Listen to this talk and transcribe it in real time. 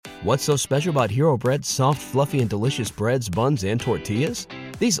What's so special about Hero Bread's soft, fluffy, and delicious breads, buns, and tortillas?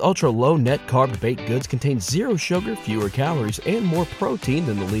 These ultra-low net-carb baked goods contain zero sugar, fewer calories, and more protein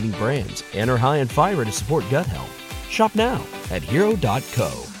than the leading brands, and are high in fiber to support gut health. Shop now at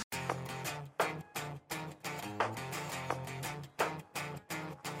hero.co.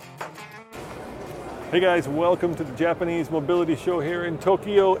 Hey guys, welcome to the Japanese Mobility Show here in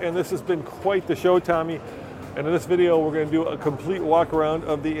Tokyo, and this has been quite the show, Tommy. And in this video, we're going to do a complete walk around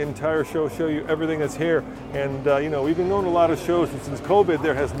of the entire show, show you everything that's here. And we've been doing a lot of shows, and since COVID,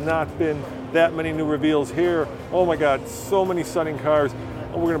 there has not been that many new reveals here. Oh my God, so many stunning cars.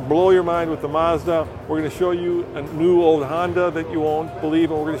 And we're going to blow your mind with the Mazda. We're going to show you a new old Honda that you won't believe,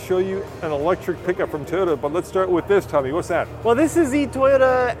 and we're going to show you an electric pickup from Toyota. But let's start with this, Tommy. What's that? Well, this is the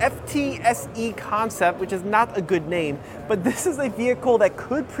Toyota FTSE Concept, which is not a good name, but this is a vehicle that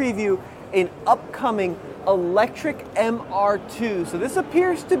could preview an upcoming electric MR2. So this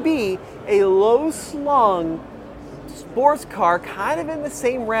appears to be a low-slung sports car, kind of in the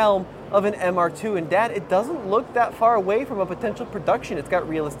same realm of an MR2. And Dad, it doesn't look that far away from a potential production. It's got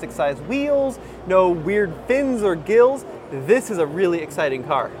realistic sized wheels, no weird fins or gills. This is a really exciting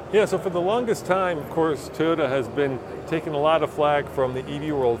car. Yeah, so for the longest time, of course, Toyota has been taking a lot of flack from the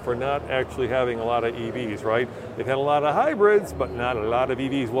EV world for not actually having a lot of EVs, right? They've had a lot of hybrids, but not a lot of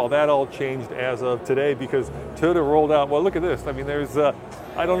EVs. Well, that all changed as of today because Toyota rolled out, well, look at this. I mean, there's,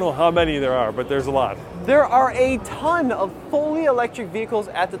 I don't know how many there are, but there's a lot. There are a ton of fully electric vehicles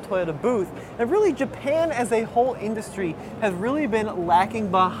at the Toyota booth, and really Japan as a whole industry has really been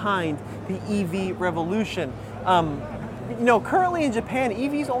lacking behind the EV revolution. Currently in Japan,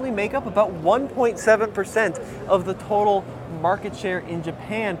 EVs only make up about 1.7% of the total market share in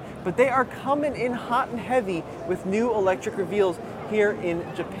Japan, but they are coming in hot and heavy with new electric reveals here in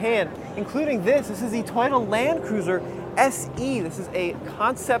Japan, including this. This is the Toyota Land Cruiser SE. This is a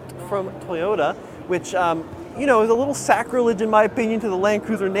concept from Toyota, which is a little sacrilege in my opinion to the Land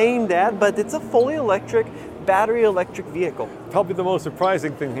Cruiser name, Dad, but it's a fully electric, battery electric vehicle. Probably the most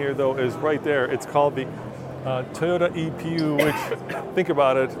surprising thing here, though, is right there. It's called the Toyota EPU, which, think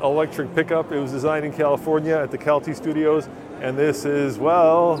about it, electric pickup. It was designed in California at the Calty Studios, and this is,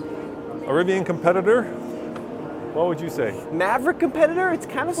 well, a Rivian competitor. What would you say? Maverick competitor? It's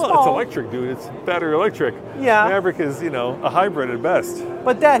kind of small. Well, it's electric, dude. It's battery electric. Yeah. Maverick is, a hybrid at best.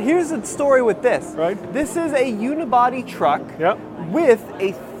 But Dad, here's the story with this. Right. This is a unibody truck Yep. with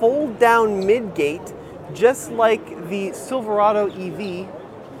a fold-down midgate, just like the Silverado EV.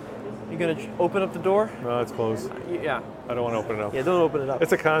 You gonna open up the door? No, it's closed. Yeah. I don't want to open it up. Yeah, don't open it up.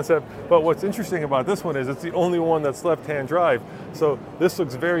 It's a concept, but what's interesting about this one is it's the only one that's left-hand drive. So this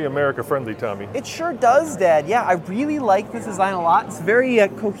looks very America-friendly, Tommy. It sure does, Dad. Yeah, I really like this design a lot. It's very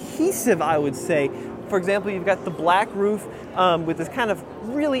cohesive, I would say. For example, you've got the black roof with this kind of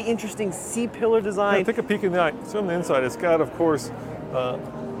really interesting C-pillar design. Yeah, take a peek in the from the inside. It's got, of course,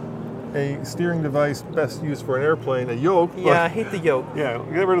 a steering device best used for an airplane, a yoke. Yeah, I hate the yoke. Yeah,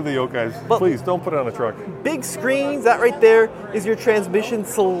 get rid of the yoke, guys. But please, don't put it on a truck. Big screens, that right there is your transmission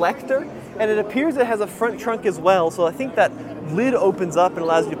selector, and it appears it has a front trunk as well, so I think that lid opens up and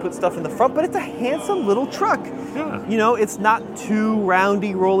allows you to put stuff in the front, but it's a handsome little truck. Yeah. It's not too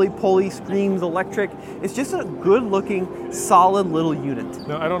roundy, roly-poly, screams electric. It's just a good-looking, solid little unit.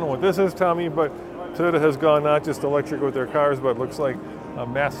 Now, I don't know what this is, Tommy, but Toyota has gone not just electric with their cars, but it looks like a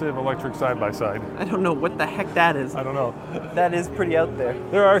massive electric side-by-side. I don't know what the heck that is. I don't know. That is pretty out there.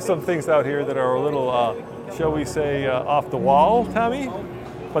 There are some things out here that are a little, shall we say, off the wall, Tommy,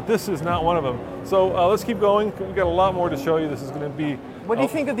 but this is not one of them. So let's keep going. We've got a lot more to show you. This is going to be... What do you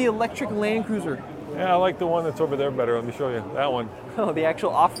think of the electric Land Cruiser? Yeah, I like the one that's over there better. Let me show you that one. Oh, the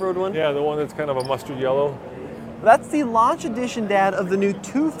actual off-road one? Yeah, the one that's kind of a mustard yellow. That's the launch edition, Dad, of the new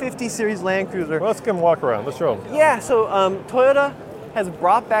 250 series Land Cruiser. Well, let's come walk around. Let's show them. Yeah, so Toyota has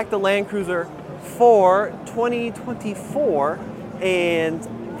brought back the Land Cruiser for 2024, and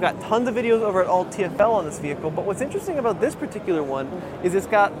we've got tons of videos over at Alt TFL on this vehicle. But what's interesting about this particular one is it's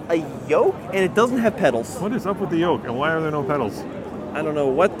got a yoke and it doesn't have pedals. What is up with the yoke, and why are there no pedals? I don't know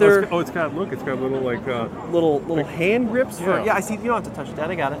what they're... Oh, it's got little like... little hand grips for... Yeah. Yeah, I see. You don't have to touch that.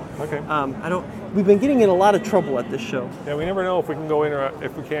 I got it. Okay. We've been getting in a lot of trouble at this show. Yeah, we never know if we can go in or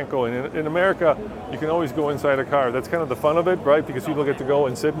if we can't go in. In America, you can always go inside a car. That's kind of the fun of it, right? Because people get to go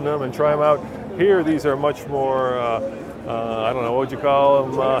and sit in them and try them out. Here, these are much more... I don't know, what would you call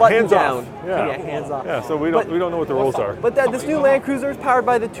them? Hands down. off. Yeah, hands off. Yeah, so we don't know what the rules are. But this new Land Cruiser is powered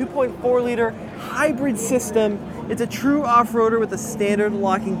by the 2.4-liter hybrid system. It's a true off-roader with a standard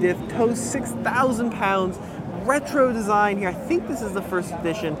locking diff, tows 6,000 pounds, retro design here. I think this is the first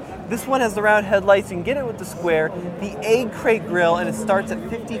edition. This one has the round headlights. You can get it with the square, the egg crate grille, and it starts at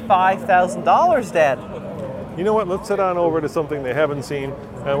 $55,000, Dad. You know what? Let's head on over to something they haven't seen,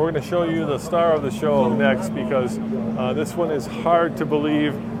 and we're going to show you the star of the show next, because this one is hard to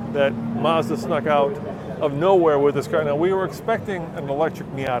believe that Mazda snuck out of nowhere with this car. Now, we were expecting an electric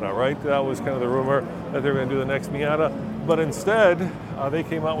Miata, right? That was kind of the rumor that they were going to do the next Miata, but instead they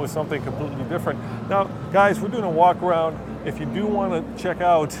came out with something completely different. Now, guys, we're doing a walk around. If you do want to check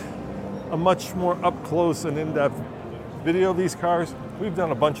out a much more up close and in-depth video of these cars, we've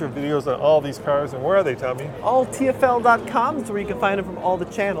done a bunch of videos on all these cars. And where are they, Tommy? Alltfl.com is where you can find them from all the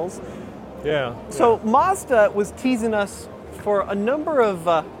channels. Yeah. So Mazda was teasing us for a number of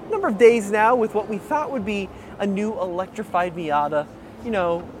days now with what we thought would be a new electrified Miata, you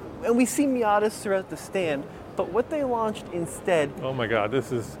know, and we see Miatas throughout the stand, but what they launched instead. Oh my God,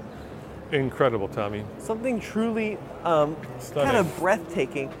 this is incredible, Tommy. Something truly kind of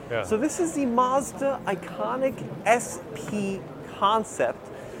breathtaking. Yeah. So this is the Mazda Iconic SP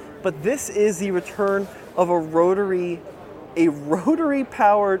concept, but this is the return of a rotary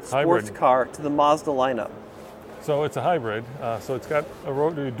powered sports car to the Mazda lineup. So it's a hybrid. So it's got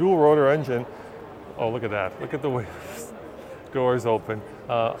a dual rotor engine. Oh, look at that. Look at the way doors open.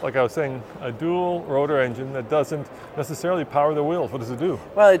 Like I was saying, a dual rotor engine that doesn't necessarily power the wheels. What does it do?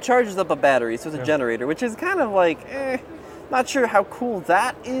 Well, it charges up a battery, so it's a generator, which is kind of like, not sure how cool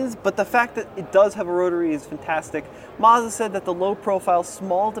that is, but the fact that it does have a rotary is fantastic. Mazda said that the low profile,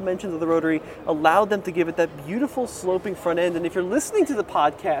 small dimensions of the rotary allowed them to give it that beautiful sloping front end. And if you're listening to the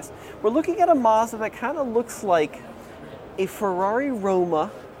podcast, we're looking at a Mazda that kind of looks like a Ferrari Roma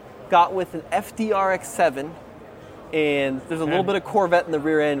got with an FD-RX-7, and there's a little bit of Corvette in the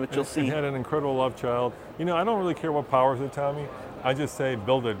rear end, which you'll see. It had an incredible love child. You know, I don't really care what powers it, Tommy. I just say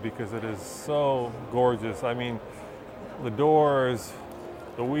build it because it is so gorgeous. I mean, the doors,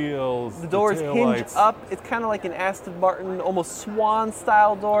 the wheels, the doors hinge up. It's kind of like an Aston Martin, almost swan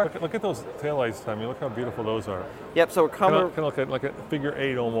style door. Look at those taillights, Tommy. Look how beautiful those are. Yep, so we're coming. Kind of look at like a figure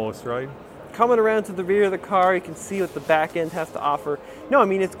 8 almost, right? Coming around to the rear of the car, you can see what the back end has to offer. No, I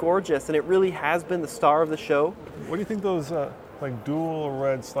mean, it's gorgeous, and it really has been the star of the show. What do you think those like dual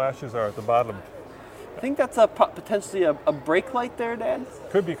red slashes are at the bottom? I think that's potentially a brake light there, Dad.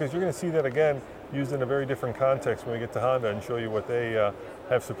 Could be, because you're going to see that again used in a very different context when we get to Honda and show you what they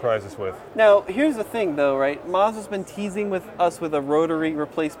have surprised us with. Now, here's the thing, though, right? Mazda's been teasing with us with a rotary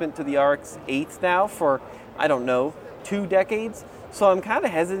replacement to the RX-8s now for, I don't know, 2 decades. So I'm kind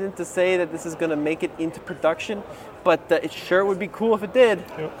of hesitant to say that this is going to make it into production, but it sure would be cool if it did.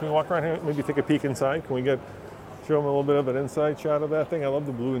 Can we walk around here, maybe take a peek inside? Can we show them a little bit of an inside shot of that thing? I love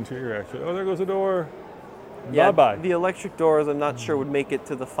the blue interior, actually. Oh, there goes the door. Yeah, bye-bye. The electric doors, I'm not sure would make it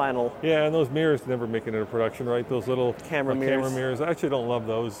to the final. Yeah, and those mirrors never make it into production, right? Those little camera mirrors. I actually don't love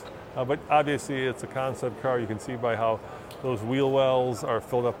those, but obviously it's a concept car. You can see by how those wheel wells are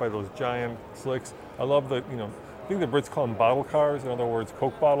filled up by those giant slicks. I love the, I think the Brits call them bottle cars. In other words,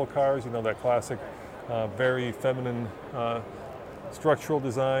 Coke bottle cars. That classic, very feminine structural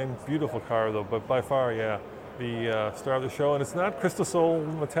design. Beautiful car though, but by far, yeah, the star of the show. And it's not Crystal Soul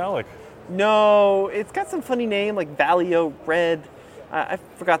metallic. No, it's got some funny name like Valio Red. I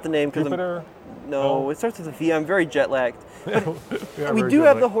forgot the name. Jupiter? No, it starts with a V. I'm very jet lagged. Yeah, we do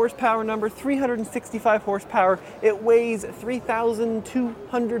have the horsepower number, 365 horsepower. It weighs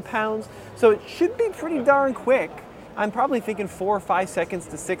 3,200 pounds, so it should be pretty darn quick. I'm probably thinking 4 or 5 seconds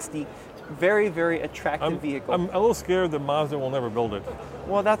to 60. Very, very attractive vehicle. I'm a little scared that Mazda will never build it.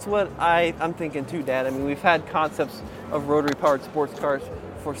 Well, that's what I'm thinking too, Dad. I mean, we've had concepts of rotary-powered sports cars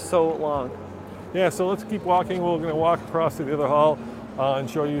for so long. Yeah, so let's keep walking. We're going to walk across to the other hall and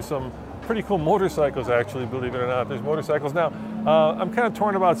show you some pretty cool motorcycles, actually, believe it or not. There's motorcycles. Now, I'm kind of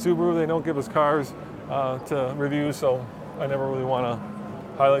torn about Subaru. They don't give us cars to review, so I never really want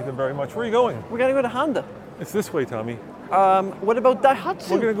to highlight them very much. Where are you going? We got to go to Honda. It's this way, Tommy. What about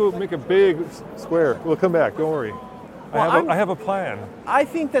Daihatsu? We're going to go make a big square. We'll come back. Don't worry. I have a plan. I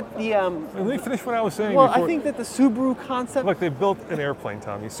think that the... Let me finish what I was saying before. I think that the Subaru concept... Look, they built an airplane,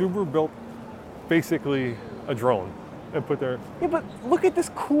 Tommy. Subaru built basically a drone and put their... Yeah, but look at this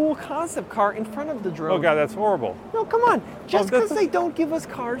cool concept car in front of the drone. Oh, God, that's horrible. No, come on. Just because they don't give us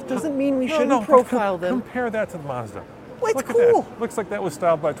cars doesn't mean we shouldn't profile them. Compare that to the Mazda. Well, it's Look cool. At that. Looks like that was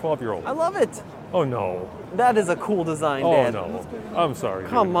styled by a 12-year-old. I love it. Oh, no. That is a cool design, Oh, Dad. no. I'm sorry.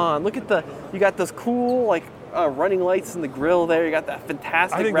 Come on. Look at you got those cool, running lights in the grille there. You got that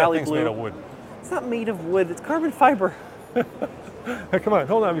fantastic rally blue. I think that thing's made of wood. It's not made of wood. It's carbon fiber. Hey, come on.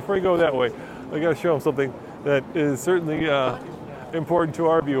 Hold on. Before you go that way, I got to show them something that is certainly important to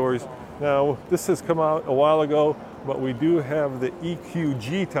our viewers. Now, this has come out a while ago, but we do have the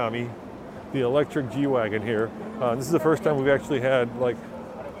EQG, Tommy, the electric G-Wagon here. This is the first time we've actually had like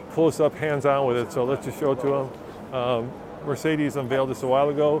close-up, hands-on with it, so let's just show it to them. Mercedes unveiled this a while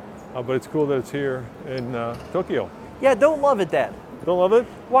ago, but it's cool that it's here in Tokyo. Yeah, don't love it, Dad. Don't love it?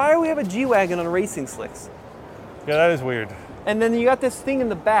 Why do we have a G-Wagon on racing slicks? Yeah, that is weird. And then you got this thing in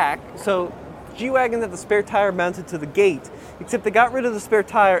the back, so G-Wagon had the spare tire mounted to the gate, except they got rid of the spare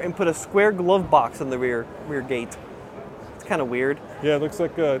tire and put a square glove box on the rear gate. It's kind of weird. Yeah, it looks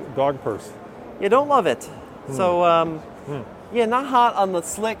like a dog purse. Yeah, don't love it. So, yeah, not hot on the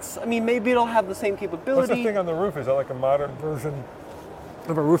slicks. I mean, maybe it'll have the same capability. What's the thing on the roof? Is that like a modern version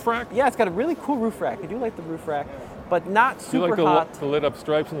of a roof rack? Yeah, it's got a really cool roof rack. I do like the roof rack, but not Do you super like hot. the lit up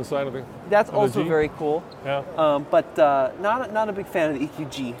stripes on the side of the That's of the also G? very cool. Yeah. But not a big fan of the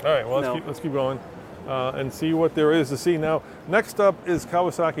EQG. All right, well, No. let's keep going and see what there is to see. Now, next up is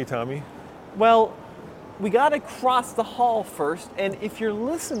Kawasaki, Tommy. Well, we got to cross the hall first, and if you're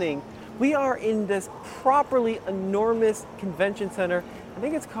listening, we are in this properly enormous convention center. I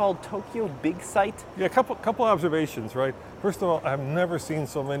think it's called Tokyo Big Sight. Yeah, a couple observations, right? First of all, I've never seen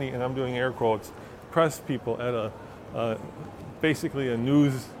so many, and I'm doing air quotes, press people at basically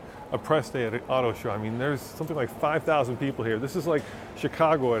a press day at an auto show. I mean, there's something like 5,000 people here. This is like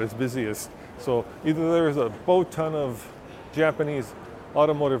Chicago at its busiest. So either there's a boat ton of Japanese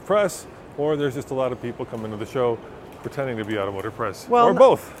automotive press, or there's just a lot of people coming to the show pretending to be automotive press, Well, or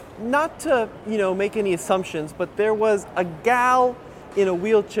both. Not to, make any assumptions, but there was a gal in a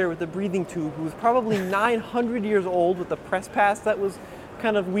wheelchair with a breathing tube who was probably 900 years old with a press pass that was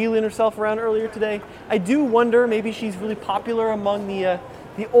kind of wheeling herself around earlier today. I do wonder, maybe she's really popular among the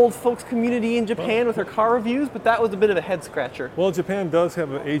old folks community in Japan with her car reviews, but that was a bit of a head scratcher. Well, Japan does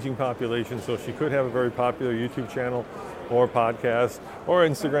have an aging population, so she could have a very popular YouTube channel or podcast or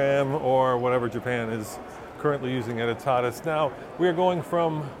Instagram or whatever Japan is currently using at its hottest. Now, we are going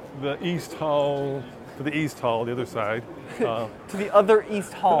from the East Hall to the East Hall, the other side. To the other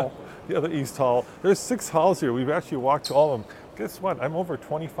East Hall. The other East Hall. There's 6 halls here. We've actually walked to all of them. Guess what? I'm over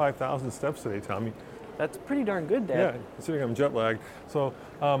 25,000 steps today, Tommy. That's pretty darn good, Dad. Yeah, considering I'm jet lagged. So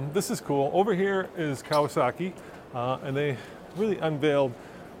this is cool. Over here is Kawasaki, and they really unveiled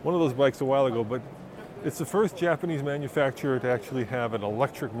one of those bikes a while ago, but it's the first Japanese manufacturer to actually have an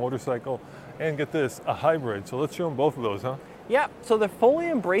electric motorcycle, and get this, a hybrid. So let's show them both of those, huh? Yeah, so they're fully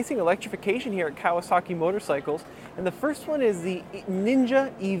embracing electrification here at Kawasaki Motorcycles. And the first one is the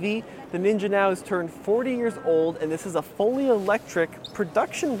Ninja EV. The Ninja now has turned 40 years old, and this is a fully electric,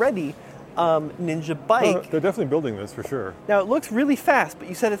 production-ready Ninja bike. Oh, they're definitely building this for sure. Now, it looks really fast, but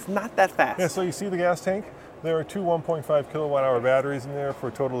you said it's not that fast. Yeah, so you see the gas tank? There are 2 1.5 kilowatt hour batteries in there for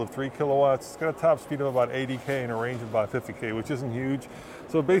a total of 3 kilowatts. It's got a top speed of about 80K and a range of about 50K, which isn't huge.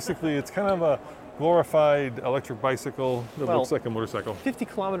 So basically, it's kind of a glorified electric bicycle that looks like a motorcycle. 50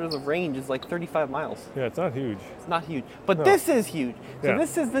 kilometers of range is like 35 miles. Yeah, it's not huge. It's not huge, but No. this is huge. So Yeah.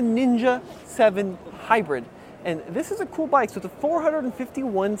 this is the Ninja 7 Hybrid. And this is a cool bike. So it's a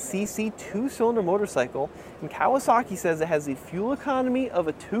 451cc 2-cylinder motorcycle. And Kawasaki says it has the fuel economy of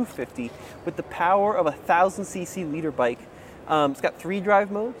a 250 with the power of a 1000cc liter bike. It's got 3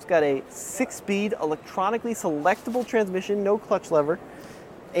 drive modes. It's got a 6-speed electronically selectable transmission, no clutch lever.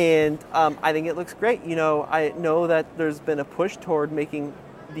 And I think it looks great. I know that there's been a push toward making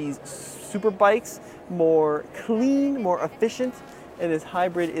these super bikes more clean, more efficient, and this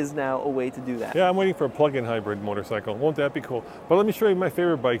hybrid is now a way to do that. Yeah, I'm waiting for a plug-in hybrid motorcycle. Won't that be cool? But let me show you my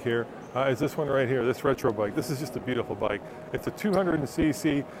favorite bike here. Is this one right here, this retro bike. This is just a beautiful bike. It's a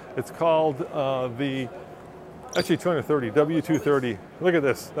 200cc. It's called actually 230, W230. Look at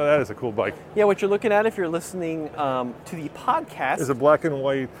this. Now, that is a cool bike. Yeah, what you're looking at if you're listening to the podcast It's a black and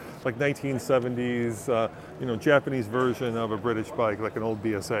white, like 1970s, Japanese version of a British bike, like an old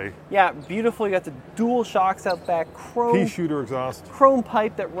BSA. Yeah, beautiful. You got the dual shocks out back, Pea shooter exhaust. chrome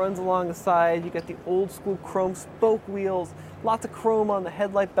pipe that runs along the side. You got the old school chrome spoke wheels, lots of chrome on the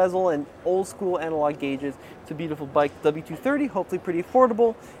headlight bezel, and old school analog gauges. It's a beautiful bike, W230, hopefully pretty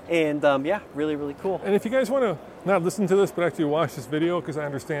affordable, and yeah, really, really cool. And if you guys want to not listen to this, but actually watch this video, because I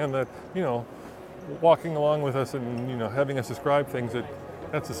understand that, walking along with us and, having us describe things,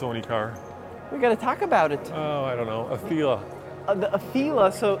 that's a Sony car. We got to talk about it. Oh, I don't know, a Fila. The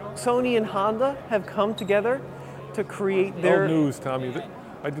Afeela, so Sony and Honda have come together to create their... Old news, Tommy.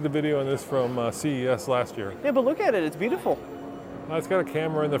 I did a video on this from CES last year. Yeah, but look at it, it's beautiful. It's got a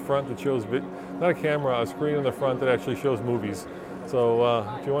camera in the front that shows, not a camera, a screen in the front that actually shows movies. So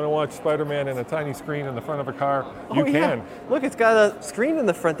if you want to watch Spider-Man in a tiny screen in the front of a car, you can. Yeah. Look, it's got a screen in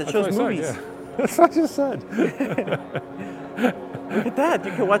the front that That's shows what I movies. said, yeah. That's what I just said. Look at that.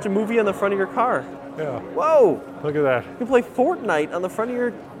 You can watch a movie on the front of your car. Yeah, Whoa. look at that. You can play Fortnite on the front of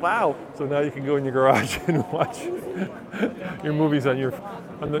your, wow. So now you can go in your garage and watch your movies on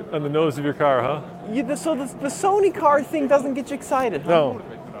the nose of your car, huh? So the Sony car thing doesn't get you excited, huh? No.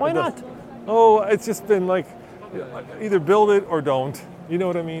 Why it not? doesn't. Oh, it's just been like, either build it or don't. You know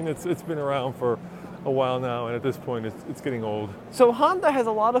what I mean? It's been around for a while now, and at this point, it's getting old. So Honda has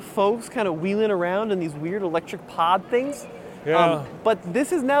a lot of folks kind of wheeling around in these weird electric pod things. Yeah. But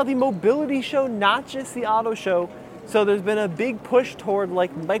this is now the mobility show, not just the auto show. So there's been a big push toward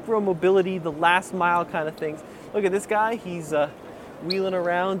like micro mobility, the last mile kind of things. Look at this guy. He's wheeling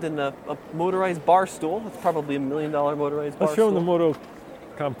around in a motorized bar stool. It's probably $1 million motorized bar I'll show stool. them the Moto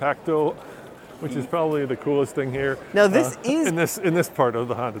Compacto, which is probably the coolest thing here. Now this is in this part of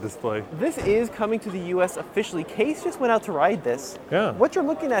the Honda display. This is coming to the U.S. officially. Case just went out to ride this. Yeah. What you're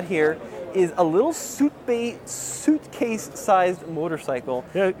looking at here is a little suitcase-sized motorcycle.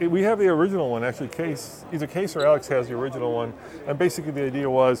 Yeah, we have the original one actually. Either Case or Alex has the original one, and basically the idea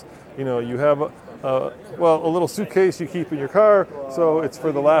was, you have a little suitcase you keep in your car, so it's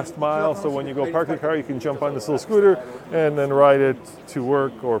for the last mile. So when you go park the car, you can jump on this little scooter and then ride it to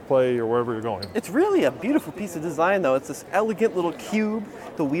work or play or wherever you're going. It's really a beautiful piece of design, though. It's this elegant little cube.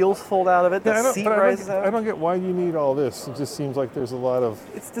 The wheels fold out of it. The seat rises out. I don't get why you need all this. It just seems like there's a lot of.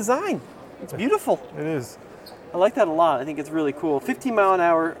 It's design. It's beautiful. It is. I like that a lot. I think it's really cool. 15 mile an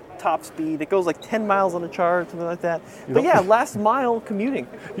hour top speed. It goes like 10 miles on a charge, something like that. But yeah, last mile commuting.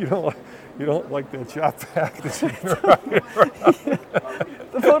 You don't like the shop vac that you can ride around.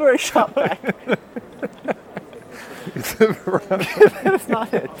 The motorized shop vac. That's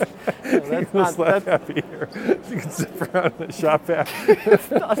not it. No, that's not that's happy here. You can zip around in the shop vac.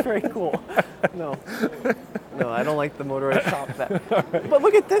 That's not very cool. No, I don't like the motorized shop vac. But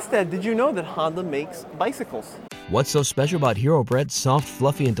look at this, then. Did you know that Honda makes bicycles? What's so special about Hero Bread's soft,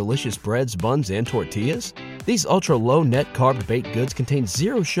 fluffy, and delicious breads, buns, and tortillas? These ultra-low net-carb baked goods contain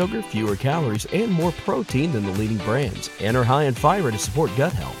zero sugar, fewer calories, and more protein than the leading brands, and are high in fiber to support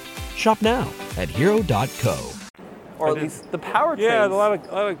gut health. Shop now at hero.co. Or at least the powertrains. Yeah, a lot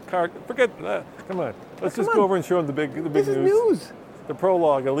of car. Forget that. Come on. Let's just go over and show them the big news. This is news. The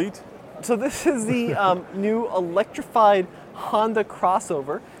Prologue Elite. So this is the new electrified Honda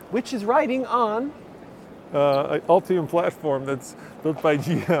crossover, which is riding on An Ultium platform that's built by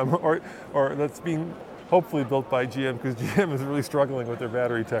GM, or that's being hopefully built by GM, because GM is really struggling with their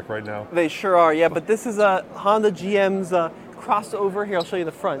battery tech right now. They sure are, yeah. But this is Honda GM's crossover. Here, I'll show you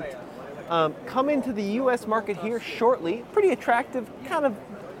the front. Coming to the U.S. market here shortly. Pretty attractive, kind of.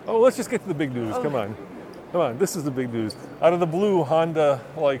 Oh, let's just get to the big news. Come on. This is the big news. Out of the blue, Honda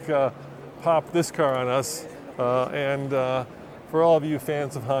popped this car on us, and for all of you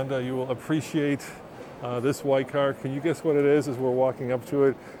fans of Honda, you will appreciate this white car. Can you guess what it is as we're walking up to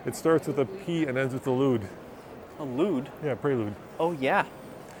it? It starts with a P and ends with a Lude. A Lude? Yeah, Prelude. Oh, yeah.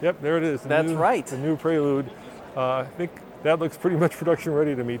 Yep, there it is. That's right. The new Prelude. I think that looks pretty much production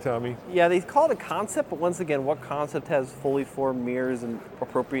ready to me, Tommy. Yeah, they call it a concept, but once again, what concept has fully formed mirrors and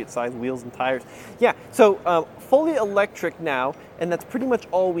appropriate size wheels and tires? Yeah, so fully electric now, and that's pretty much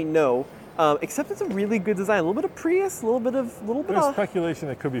all we know. Except it's a really good design. A little bit of Prius, a little bit of There's speculation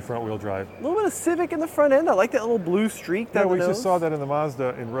it could be front-wheel drive. A little bit of Civic in the front end. I like that little blue streak down the nose. Yeah, we just saw that in the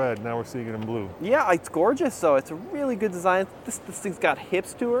Mazda in red. Now we're seeing it in blue. Yeah, it's gorgeous. So it's a really good design. This thing's got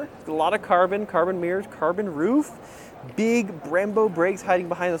hips to her. A lot of carbon mirrors, carbon roof, big Brembo brakes hiding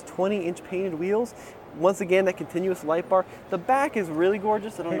behind those 20-inch painted wheels. Once again, that continuous light bar. The back is really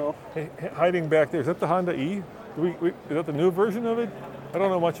gorgeous. I don't know. Hey, hiding back there, is that the Honda E? Is that the new version of it? I don't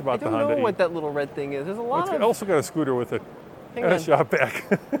know much about the Honda E. I don't know what that little red thing is. There's a lot It's also got a scooter with it. Hang and on. a shop vac.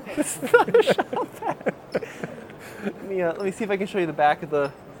 It's not a shop vac. Let me see if I can show you the back of the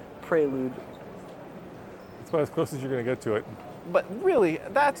Prelude. It's about as close as you're going to get to it. But really,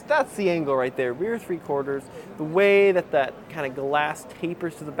 that's the angle right there. Rear 3/4. The way that kind of glass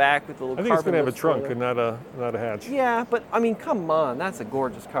tapers to the back with the little. I think it's going to have a trunk spoiler. and not a hatch. Yeah, but I mean, come on, that's a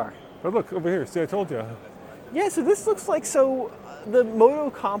gorgeous car. But look over here. See, I told you. Yeah, so this looks like the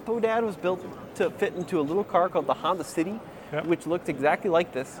Moto Compo Dad was built to fit into a little car called the Honda City, Yep. which looked exactly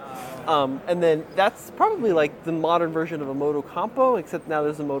like this. And then that's probably like the modern version of a Moto Compo, except now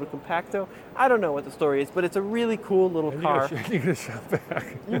there's a Moto Compacto. I don't know what the story is, but it's a really cool little car. You get a shop vac.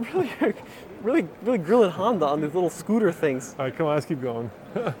 You really are really grilling Honda on these little scooter things. All right, come on, let's keep going.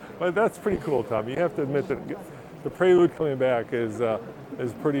 But that's pretty cool, Tom. You have to admit that the Prelude coming back is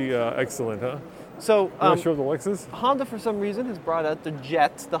pretty excellent, huh? So You want to show the Lexus? Honda, for some reason, has brought out the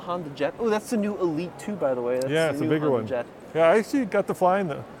Jet, the Honda Jet. Oh, that's the new Elite too, by the way. That's Yeah, the it's a new bigger Honda one. Jet. Yeah, I actually got to fly in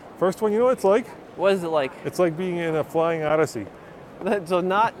the first one. You know what it's like? What is it like? It's like being in a flying Odyssey. So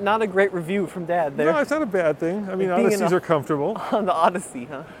not a great review from Dad there. No, it's not a bad thing. I mean, Being in Odysseys a- are comfortable. On the Odyssey,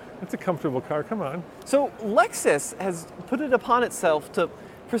 huh? It's a comfortable car. Come on. So Lexus has put it upon itself to,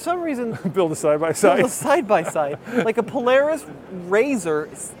 for some reason, Build a side by build side. a side-by-side, like a Polaris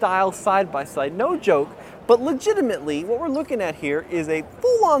RZR style side-by-side. No joke, but legitimately, what we're looking at here is a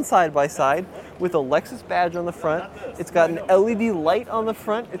full-on side-by-side with a Lexus badge on the front. It's got an LED light on the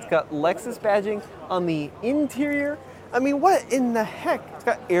front. It's got Lexus badging on the interior. I mean, what in the heck? It's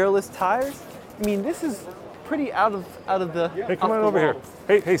got airless tires. I mean, this is pretty out of the. Hey, come off on the over here. wall.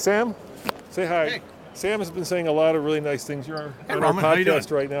 Hey, Sam. Say hi. Hey. Sam has been saying a lot of really nice things. You're on our Roman, how you doing?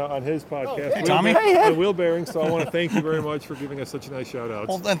 podcast right now, on his podcast. Hey, Tommy. Hey, Ed. On Wheel Bearings. So I want to thank you very much for giving us such nice shout outs.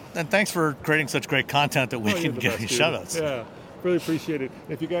 Well, and thanks for creating such great content that we You're can the give best, you dude. shout outs. Yeah, really appreciate it.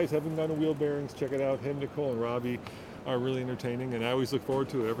 If you guys haven't gone to Wheel Bearings, check it out. Him, Nicole, and Robbie are really entertaining, and I always look forward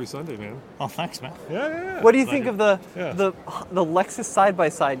to it every Sunday, man. Oh, thanks, man. Yeah. What do you think of the Yeah. the Lexus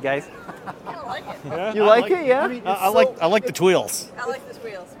side-by-side, guys? I like it. Yeah? You like it, yeah? I like the twheels. I like this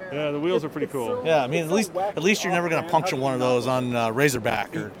wheels very Yeah, the wheels are pretty cool. Yeah, I mean, at least you're never going to puncture one of those on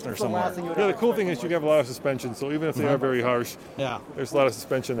Razorback or somewhere. Yeah, the cool thing is you have a lot of suspension, so even if they are very harsh, Yeah. there's a lot of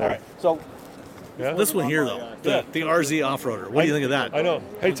suspension there. So Yeah? this one here, though, the RZ Off-Roader. What do you think of that? I know.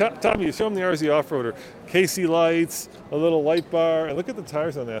 Hey, Tommy, you show them the RZ Off-Roader. KC lights, a little light bar, and look at the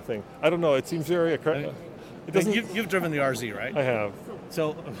tires on that thing. I don't know. It seems very. It doesn't. You've driven the RZ, right? I have.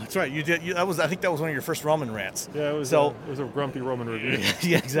 So that's right. You did. I think that was one of your first Roman rants. Yeah, it was. So It was a grumpy Roman review.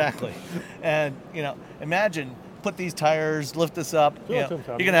 yeah, exactly. And imagine put these tires, lift this up. Show it to him, You're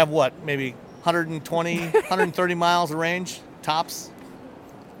Tommy. gonna have what? Maybe 120, 130 miles of range tops.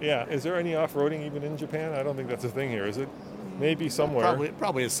 Yeah. Is there any off-roading even in Japan? I don't think that's a thing here, is it? Maybe somewhere.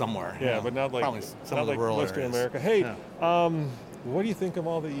 Probably is somewhere. Yeah, but not like probably some not of the like rural Western areas. America. Hey, Yeah. what do you think of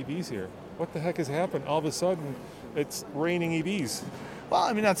all the EVs here? What the heck has happened? All of a sudden, it's raining E EVs. Well,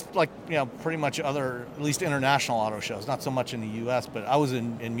 I mean that's like pretty much other, at least international auto shows. Not so much in the U.S., but I was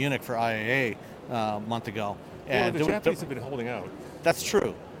in Munich for IAA a month ago, Yeah, and the Japanese have been holding out. that's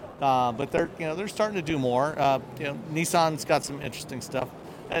true. But they're starting to do more. Nissan's got some interesting stuff.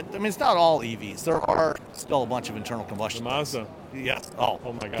 And, I mean, it's not all EVs. There are still a bunch of internal combustion. The Mazda. things. Yes. Oh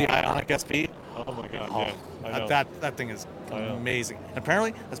my God. The Ioniq SP. Oh my God! Oh, Yeah, I know. that thing is know. amazing. And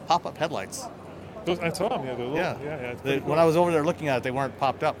apparently, has pop-up headlights. I saw them. Yeah, they're little, Yeah. yeah. It's They- pretty cool. when I was over there looking at it, they weren't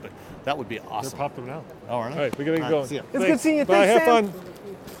popped up, but that would be They're awesome. popped them now. Oh, are they? All right, we gotta get All right, going. see ya. It's good seeing you. Bye. Thanks, Have Sam. fun.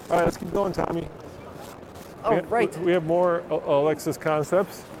 All right, let's keep going, Tommy. Oh, right. We have more Lexus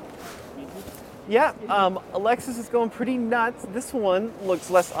concepts. Yeah, Alexis is going pretty nuts. This one looks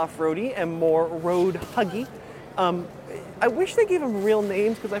less off-roady and more road huggy. I wish they gave them real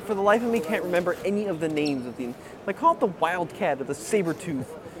names because I, for the life of me, can't remember any of the names of them. They call it the Wildcat or the Sabertooth,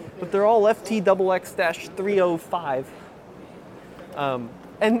 but they're all FTXX-305.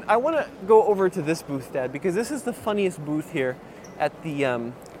 And I want to go over to this booth, Dad, because this is the funniest booth here at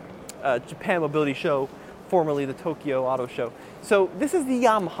the Japan Mobility Show, formerly the Tokyo Auto Show. So this is the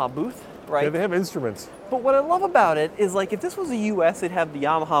Yamaha booth, right? Yeah, they have instruments. But what I love about it is, like, if this was the US, they'd have the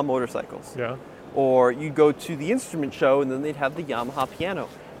Yamaha motorcycles. Yeah. Or you'd go to the instrument show and then they'd have the Yamaha piano.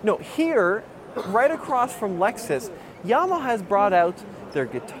 No, here, right across from Lexus, Yamaha has brought out their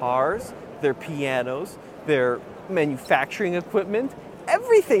guitars, their pianos, their manufacturing equipment,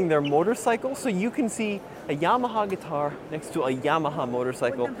 everything, their motorcycles, so you can see a Yamaha guitar next to a Yamaha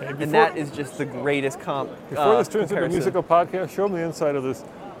motorcycle, and that is just the greatest Before this turns into a comparison. musical podcast, show them the inside of this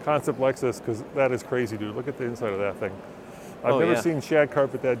concept Lexus, because that is crazy, dude. Look at the inside of that thing. I've Oh, never yeah. seen shag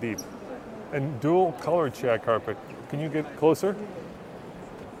carpet that deep. And dual colored shag carpet. Can you get closer?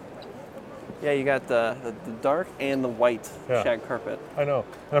 Yeah, you got the dark and the white Yeah. shag carpet. I know.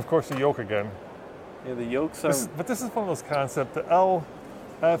 And of course the yoke again. Yeah, the yokes are. But this is one of those concepts, the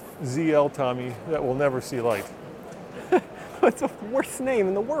LFZL, Tommy, that will never see light. It's the worst name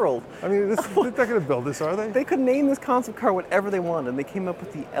in the world. I mean, they're not going to build this, are they? They could name this concept car whatever they wanted, and they came up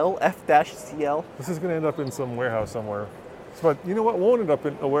with the LF-CL. This is going to end up in some warehouse somewhere. But you know what won't end up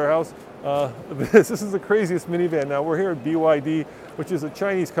in a warehouse? This is the craziest minivan. Now, we're here at BYD, which is a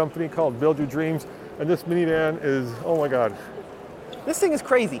Chinese company called Build Your Dreams. And this minivan is, oh my God. This thing is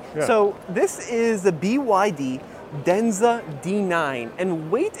crazy. Yeah. So this is the BYD Denza D9,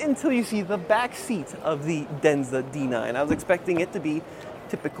 and wait until you see the back seat of the Denza D9. I was expecting it to be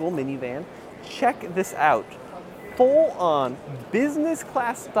typical minivan. Check this out. Full-on business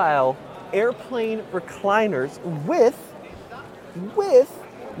class style airplane recliners with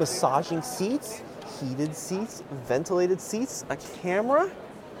massaging seats, heated seats, ventilated seats, a camera,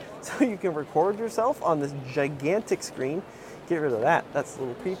 so you can record yourself on this gigantic screen. Get rid of that, that's a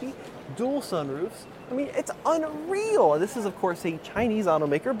little creepy. dual sunroofs. I mean, it's unreal. This is, of course, a Chinese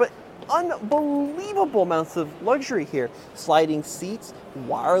automaker, but unbelievable amounts of luxury here. Sliding seats,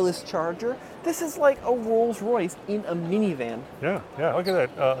 wireless charger. This is like a Rolls Royce in a minivan. Yeah, look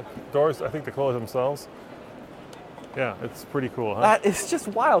at that. Doors, I think they close themselves. Yeah, it's pretty cool, huh? That is just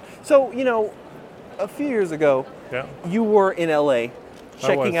wild. So, you know, a few years ago, Yeah. you were in LA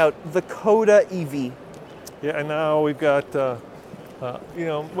checking was. out the Coda EV. Yeah, and now we've got, you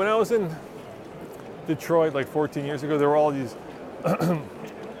know, when I was in Detroit like 14 years ago, there were all these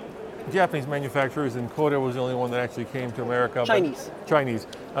Japanese manufacturers, and Coda was the only one that actually came to America. Chinese.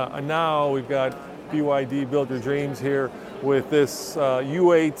 And now we've got BYD Build Your Dreams here with this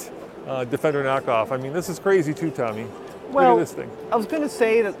U8 Defender knockoff. I mean, this is crazy too, Tommy. Well, look at this thing. I was going to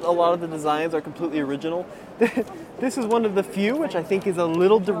say that a lot of the designs are completely original. This is one of the few, which I think is a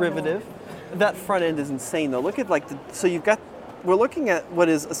little derivative. That front end is insane, though. Look at we're looking at what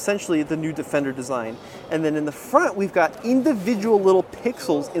is essentially the new Defender design. And then in the front, we've got individual little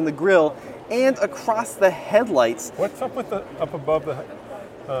pixels in the grille and across the headlights. What's up with up above the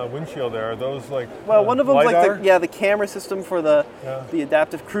windshield there? Are those like Well, one of them's LiDAR? like the camera system for the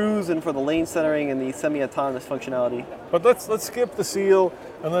adaptive cruise and for the lane centering and the semi-autonomous functionality. But let's skip the seal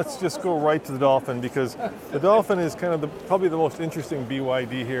and let's just go right to the Dolphin, because the Dolphin is kind of probably the most interesting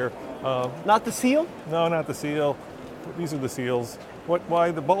BYD here. Not the seal? No, not the seal. These are the seals.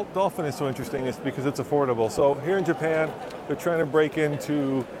 Why the Dolphin is so interesting is because it's affordable. So here in Japan, they're trying to break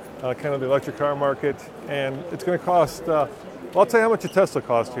into kind of the electric car market, and it's going to cost. I'll tell you how much a Tesla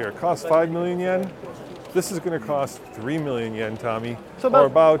costs here. It costs 5 million yen. This is going to cost 3 million yen, Tommy, So or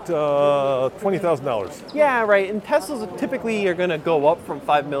about $20,000. Yeah, right. And Teslas typically are going to go up from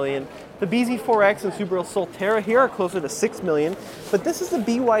 5 million. The BZ4X and Subaru Solterra here are closer to 6 million. But this is the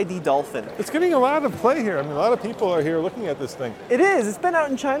BYD Dolphin. It's getting a lot of play here. I mean, a lot of people are here looking at this thing. It is. It's been out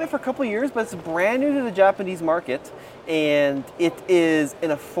in China for a couple of years, but it's brand new to the Japanese market. And it is an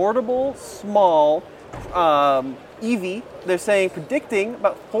affordable, small EV. They're predicting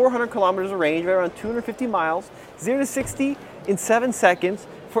about 400 kilometers of range, right around 250 miles, 0 to 60 in 7 seconds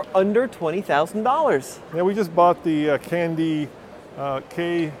for under $20,000. Yeah, we just bought the Candy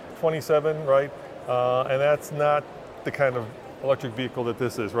K27, right? And that's not the kind of electric vehicle that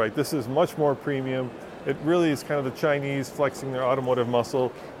this is, right? This is much more premium. It really is kind of the Chinese flexing their automotive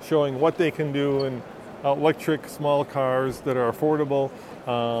muscle, showing what they can do in electric small cars that are affordable.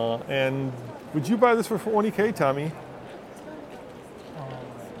 And would you buy this for 20K, Tommy?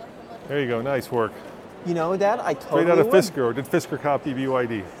 There you go, nice work. You know, Dad, I totally Straight out of would. Fisker, or did Fisker copy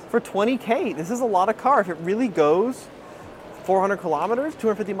BYD? For 20K, this is a lot of car. If it really goes 400 kilometers,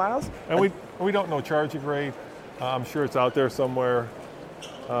 250 miles. And we don't know charging rate. I'm sure it's out there somewhere.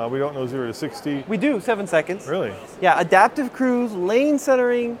 We don't know 0 to 60. We do, 7 seconds. Really? Yeah, adaptive cruise, lane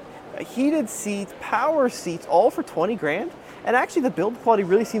centering, heated seats, power seats, all for 20 grand. And actually the build quality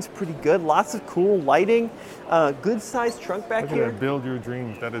really seems pretty good. Lots of cool lighting, good sized trunk back Look at here. that, build your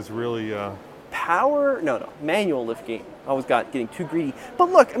dreams. That is really, Manual lift gate. Always getting too greedy.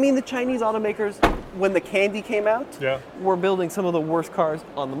 But look, I mean, the Chinese automakers, when the Candy came out, were building some of the worst cars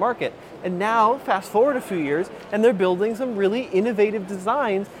on the market. And now, fast forward a few years, and they're building some really innovative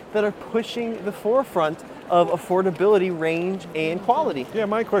designs that are pushing the forefront of affordability, range, and quality. yeah,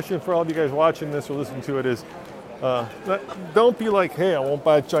 my question for all of you guys watching this or listening to it is, don't be like, hey, I won't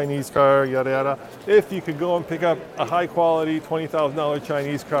buy a Chinese car, yada yada. If you could go and pick up a high quality $20,000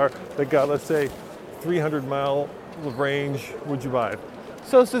 Chinese car that got, let's say, 300 mile of range, would you buy it?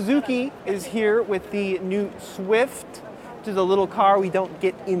 So Suzuki is here with the new Swift, which is a little car we don't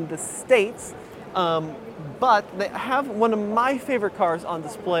get in the States, but they have one of my favorite cars on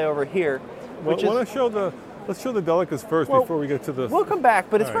display over here, which Well, is... let's show the Delicas first Well, before we get to the... We'll come back,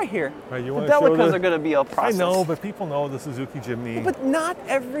 but it's All right. right here. All right, you The wanna show Delicas the- are going to be a I process. know, but people know the Suzuki Jimny. But not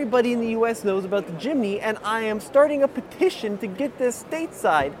everybody in the U.S. knows about the Jimny, and I am starting a petition to get this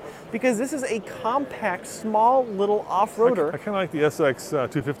stateside because this is a compact, small, little I off-roader. kind of like the SX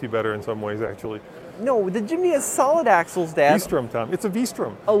 250 better in some ways, actually. No, the Jimny has solid axles, Dad. V-Strom, Tom. It's a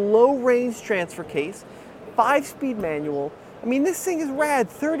V-Strom. A low-range transfer case, 5-speed manual. I mean, this thing is rad.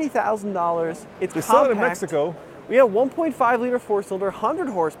 $30,000. It's They compact. sell it in Mexico. We have 1.5-liter four-cylinder, 100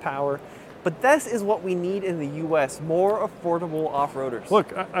 horsepower. But this is what we need in the U.S., more affordable off-roaders.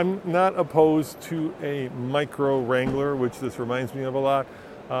 Look, I'm not opposed to a micro Wrangler, which this reminds me of a lot,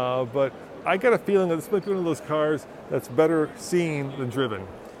 but I got a feeling that this might be one of those cars that's better seen than driven.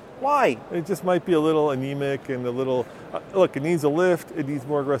 Why? It just might be a little anemic and a little, look, it needs a lift, it needs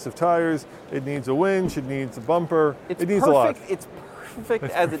more aggressive tires, it needs a winch, it needs a bumper, It's it needs perfect. a lot. It's perfect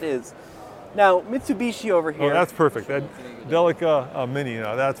as it is. Now, Mitsubishi over Oh, here. that's perfect. That Delica Mini,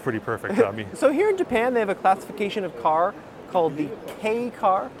 now that's pretty perfect, Tommy. So here in Japan, they have a classification of car called the K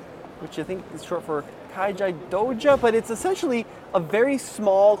car, which I think is short for Kaijai Doja, but it's essentially a very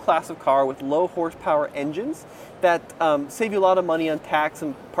small class of car with low horsepower engines that save you a lot of money on tax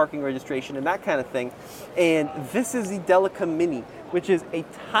and parking registration and that kind of thing. And this is the Delica Mini, which is a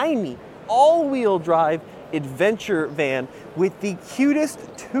tiny all-wheel drive adventure van with the cutest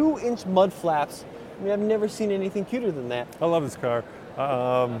 2-inch mud flaps. I mean, I've never seen anything cuter than that. I love this car.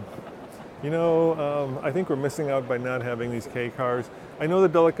 I think we're missing out by not having these K cars. I know the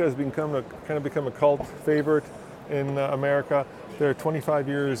Delica has become a cult favorite in America. They're 25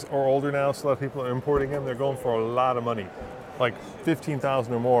 years or older now, so a lot of people are importing them. They're going for a lot of money, like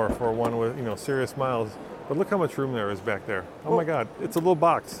 15,000 or more for one with serious miles. But look how much room there is back there. Oh my God, it's a little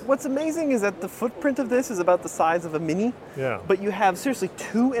box. What's amazing is that the footprint of this is about the size of a Mini. Yeah. But you have seriously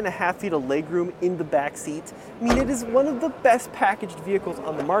 2.5 feet of legroom in the back seat. I mean, it is one of the best packaged vehicles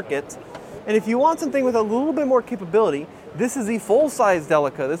on the market. And if you want something with a little bit more capability, this is the full-size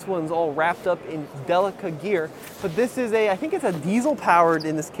Delica. This one's all wrapped up in Delica gear. But this is I think it's a diesel-powered,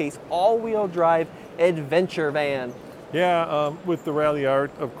 in this case, all-wheel drive adventure van. Yeah, with the Rally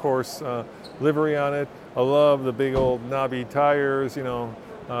Art, of course, livery on it. I love the big old knobby tires.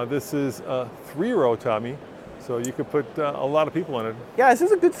 This is a 3-row, Tommy, so you could put a lot of people in it. Yeah, this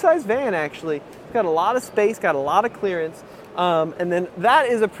is a good-sized van, actually. It's got a lot of space, got a lot of clearance. And then that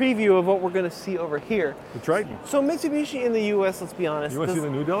is a preview of what we're going to see over here. The Triton. So Mitsubishi in the U.S., let's be honest. You want to see the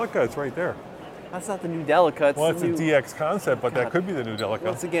new Delica? It's right there. That's not the new Delica. It's Well, it's the a new, DX concept, but that could be the new Delica.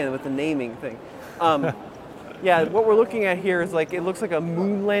 once again, with the naming thing. Yeah, what we're looking at here is it looks like a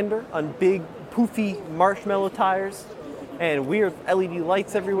moon lander on big, poofy marshmallow tires and weird LED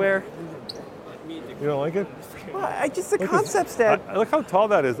lights everywhere. You don't like it? Well, the Look concepts look how tall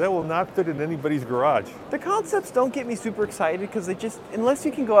that is. That will not fit in anybody's garage. the concepts don't get me super excited because unless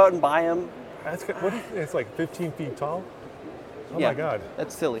you can go out and buy them. It's like 15 feet tall? Oh Yeah, my God.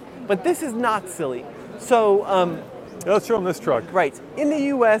 that's silly. But this is not silly. So, Yeah, let's show them this truck. right, in the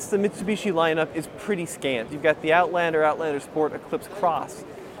US, the Mitsubishi lineup is pretty scant. You've got the Outlander, Outlander Sport, Eclipse Cross.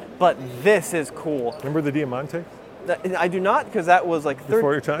 But this is cool. Remember the Diamante? I do not, because that was like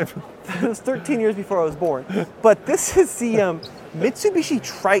Before your time? it was 13 years before I was born. But this is the Mitsubishi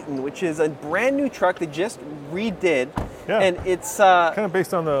Triton, which is a brand new truck they just redid. Yeah. And it's, Kind of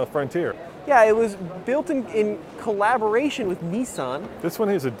based on the Frontier. yeah, it was built in collaboration with Nissan. This one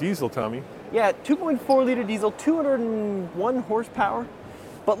is a diesel, Tommy. Yeah, 2.4 liter diesel, 201 horsepower.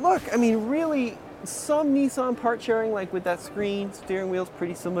 But look, I mean, really, some Nissan part sharing, like with that screen, steering wheel's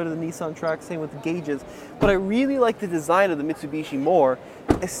pretty similar to the Nissan truck, same with the gauges. But I really like the design of the Mitsubishi more,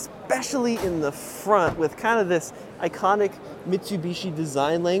 especially in the front with kind of this iconic Mitsubishi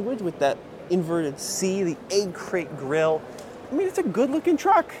design language with that inverted C, the egg crate grille. I mean, it's a good looking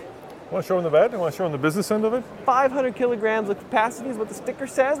truck. Want to show them the bed? Want to show them the business end of it? 500 kilograms of capacity is what the sticker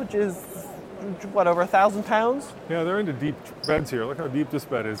says, which is, what, over 1,000 pounds? Yeah, they're into deep beds here. Look how deep this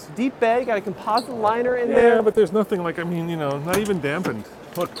bed is. Deep bed, got a composite liner in Yeah, there. but there's nothing like, not even dampened.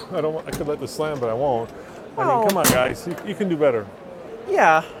 Look, I could let this slam, but I won't. Oh. Come on, guys. You can do better.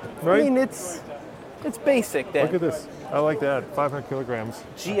 Yeah, Right? I mean, it's basic, Dad. Look at this. I like that. 500 kilograms.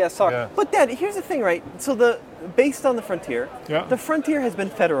 GSR. Yeah. But Dad, here's the thing, right? So based on the Frontier, Yeah. the Frontier has been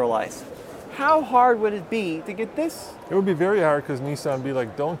federalized. How hard would it be to get this? It would be very hard because Nissan would be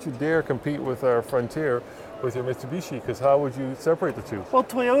like, don't you dare compete with our Frontier with your Mitsubishi, because how would you separate the two? Well,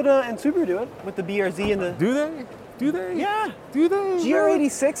 Toyota and Subaru do it with the BRZ and the... Do they? Do they? Yeah. Do they?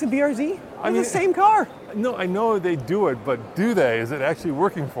 GR86 and BRZ are I mean- the same car. No, I know they do it, but do they? Is it actually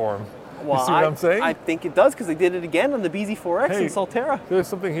working for them? Well, you see what I'm saying? I think it does because they did it again on the BZ4X Hey. and Solterra. There's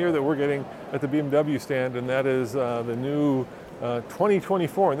something here that we're getting at the BMW stand, and that is the new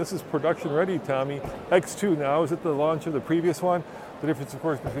 2024, and this is production ready, Tommy. X2. Now, I was at the launch of the previous one. The difference, of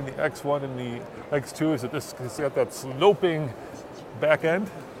course, between the X1 and the X2 is that this has got that sloping back end.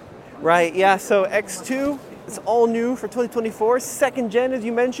 Right, yeah, so X2, it's all new for 2024. Second gen, as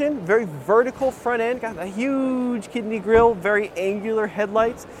you mentioned, very vertical front end, got a huge kidney grille, very angular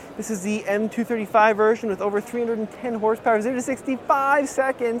headlights. This is the M235 version with over 310 horsepower, 0 to 65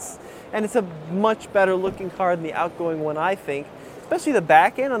 seconds, and it's a much better looking car than the outgoing one, I think. Especially the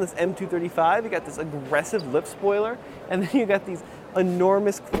back end on this M235, you got this aggressive lip spoiler, and then you got these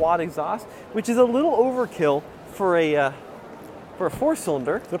enormous quad exhaust, which is a little overkill for a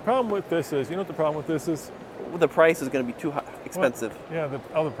 4-cylinder. The problem with this is, you know what the problem with this is? The price is going to be too expensive. Well, yeah, the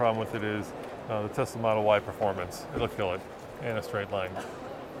other problem with it is the Tesla Model Y performance. It'll kill it in a straight line.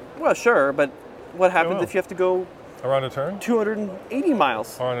 Well, sure, but what happens will. if you have to go Around a turn? 280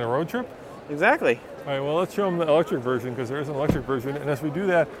 miles? Or on a road trip? Exactly. All right, well, let's show them the electric version because there is an electric version. And as we do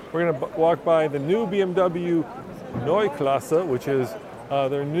that, we're going to walk by the new BMW Neue Klasse, which is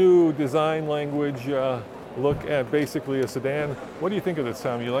their new design language look at basically a sedan. What do you think of this,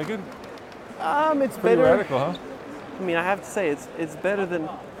 Tom? You like it? It's Pretty better. radical, huh? I mean, I have to say, it's better than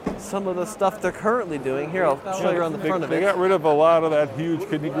some of the stuff they're currently doing. Here, I'll show you on the front of They it. got rid of a lot of that huge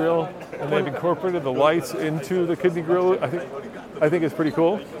kidney grill, and they've incorporated the lights into the kidney grill. I think it's pretty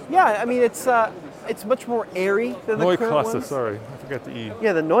cool. Yeah, I mean, it's much more airy than the Neue current Klasse, ones. sorry, I forgot the E.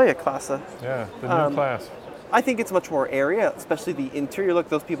 Yeah, the Neue Klasse. Yeah, the new class. I think it's much more airy, especially the interior look.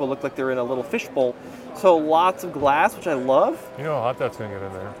 Those people look like they're in a little fishbowl. So lots of glass, which I love. You know how hot that's going to get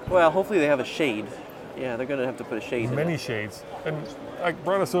in there. Well, hopefully they have a shade. Yeah, they're going to have to put a shade in Many it. shades. And I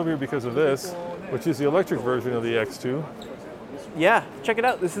brought us over here because of this, which is the electric version of the X2. Yeah, check it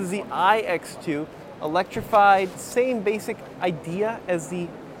out. This is the iX2, electrified, same basic idea as the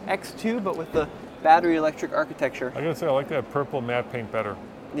X2, but with the battery electric architecture. I gotta say, I like that purple matte paint better.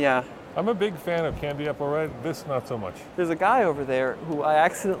 Yeah. I'm a big fan of Candy Apple Red. This, not so much. There's a guy over there who I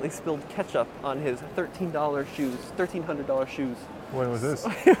accidentally spilled ketchup on his $13 shoes, $1,300 shoes. When was this?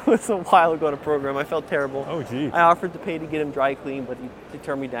 It was a while ago in a program. I felt terrible. Oh, gee. I offered to pay to get him dry clean, but he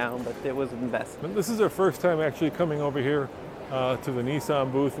turned me down, but it was an investment. This is our first time actually coming over here to the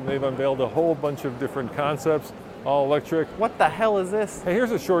Nissan booth, and they've unveiled a whole bunch of different concepts, all electric. What the hell is this? Hey,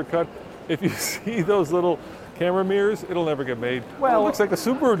 here's a shortcut. If you see those little camera mirrors, it'll never get made. Well- it looks like a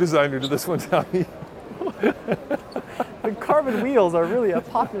Subaru designer to this one, Tommy. The carbon wheels are really a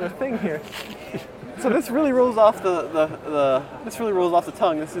popular thing here. So this really rolls off this really rolls off the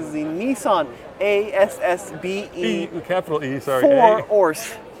tongue. This is the Nissan ASSBE Capital E, sorry. 4 A.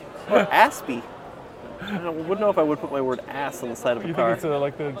 Ors, or ASPE. I wouldn't know if I would put my word ass on the side of a You car. think it's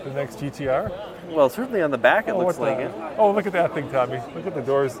like the next GTR? Well, certainly on the back it looks what like the- it. Oh, look at that thing, Tommy. Look at the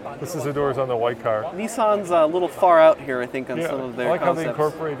doors. This is the doors on the white car. Nissan's a little far out here, I think, on Yeah, some of I their like how they concepts.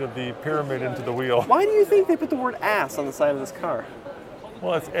 incorporated the pyramid into the wheel. Why do you think they put the word ass on the side of this car?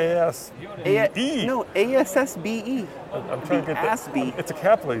 Well, it's ASBE. No, ASSBE. I'm trying to get ASBE. It's a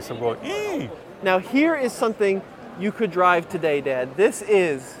capital E, so I'm going E. Now here is something you could drive today, Dad. This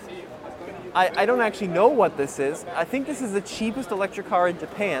is, I don't actually know what this is. I think this is the cheapest electric car in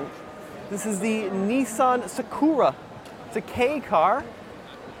Japan. This is the Nissan Sakura. It's a K car,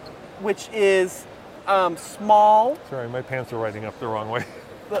 which is small. Sorry, my pants are riding up the wrong way.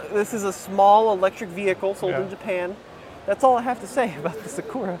 This is a small electric vehicle sold Yeah. in Japan. That's all I have to say about the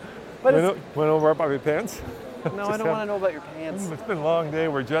Sakura. But it's, Went over up on my pants? no, I don't want to know about your pants. It's been a long day.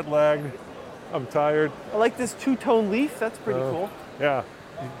 We're jet lagged. I'm tired. I like this two-tone leaf. That's pretty cool. Yeah.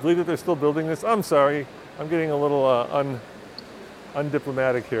 You believe that they're still building this? I'm sorry. I'm getting a little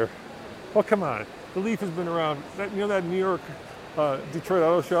undiplomatic here. Well, come on. The Leaf has been around. You know that New York, Detroit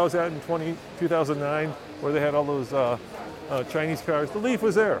Auto Show I was at in 2009 where they had all those Chinese cars? The Leaf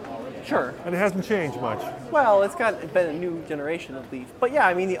was there. Sure. And it hasn't changed much. Well, it's been a new generation of Leaf. But yeah,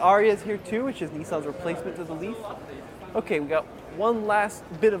 I mean, the Aria is here too, which is Nissan's replacement to the Leaf. Okay, we got one last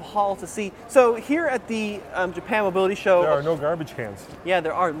bit of haul to see. So here at the Japan Mobility Show, There are no garbage cans. yeah,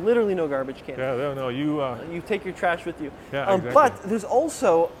 there are literally no garbage cans. Yeah, no, you. You take your trash with you. Yeah, exactly. But there's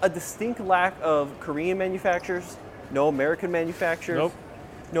also a distinct lack of Korean manufacturers, no American manufacturers, Nope.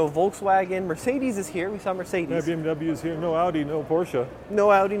 no Volkswagen. Mercedes is here. We saw Yeah, Mercedes. BMW is here. No Audi, no Porsche.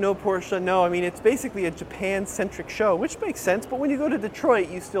 No Audi, no Porsche. No, I mean, it's basically a Japan-centric show, which makes sense. But when you go to Detroit,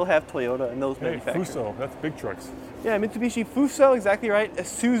 you still have Toyota and those Hey, manufacturers. Fuso, that's big trucks. Yeah, Mitsubishi Fuso, exactly right.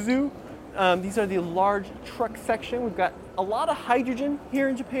 Isuzu. These are the large truck section. We've got a lot of hydrogen here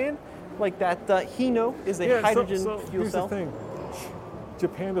in Japan. Like that Hino is a hydrogen so fuel here's cell. the thing.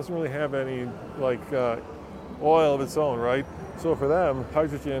 Japan doesn't really have any oil of its own, right? So for them,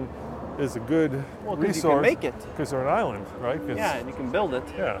 hydrogen is a good Well, 'cause you can resource. make it. Because they're an island, right? 'Cause- Yeah, and you can build it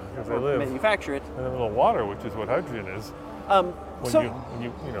Yeah, because they or live manufacture it. in a little water, which is what hydrogen is. When So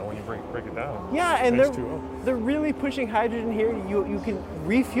you break it down. yeah, and H2O. they're really pushing hydrogen here. You can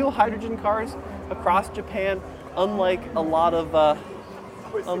refuel hydrogen cars across Japan, unlike a lot of the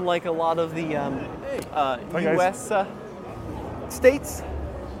Hi, guys. U.S. States.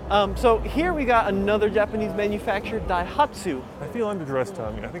 So here we got another Japanese manufacturer, Daihatsu. I feel underdressed,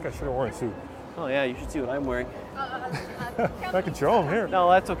 Tommy. I think I should have worn a suit. Oh yeah, you should see what I'm wearing. I can show them here. No,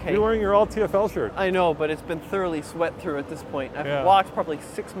 that's okay. You're wearing your all TFL shirt. I know, but it's been thoroughly sweat through at this point. I've Yeah. walked probably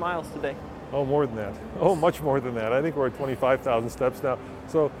 6 miles today. Oh, more than that. Oh, much more than that. I think we're at 25,000 steps now.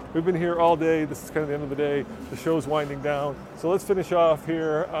 So we've been here all day. This is kind of the end of the day. The show's winding down. So let's finish off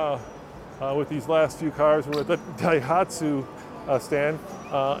here with these last few cars. We're at the Daihatsu stand,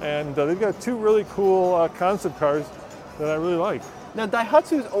 and they've got two really cool concept cars that I really like. Now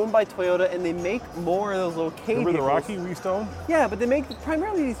Daihatsu is owned by Toyota, and they make more of those little K Remember the vehicles. Rocky we used to own? Yeah, but they make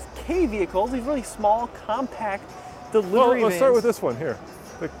primarily these K vehicles, these really small, compact delivery Well, let's start with vans. this one here.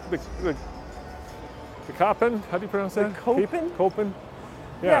 The Koppen, how do you pronounce that? Koppen? Koppen.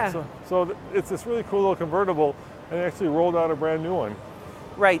 Yeah. So it's this really cool little convertible, and they actually rolled out a brand new one.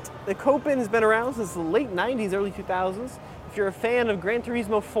 Right. The Koppen has been around since the late 90s, early 2000s. If you're a fan of Gran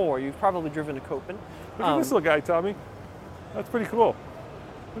Turismo 4, you've probably driven a Koppen. Look at this little guy, Tommy. That's pretty cool.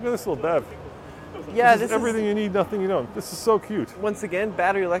 Look at this little Bev. Yeah, this is everything you need, nothing you don't. This is so cute. Once again,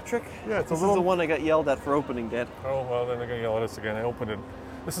 battery electric. Yeah, it's a this little. is the one I got yelled at for opening, Dad. Oh well, then they're gonna yell at us again. I opened it.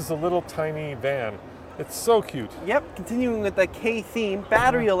 This is a little tiny van. It's so cute. Yep, continuing with the K theme,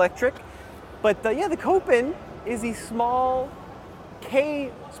 battery electric. But yeah, the Koppen is a small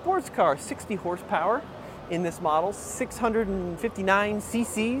K sports car, 60 horsepower in this model, 659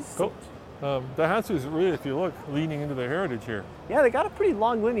 cc's. Cool. Daihatsu is really, if you look, leaning into their heritage here. Yeah, they got a pretty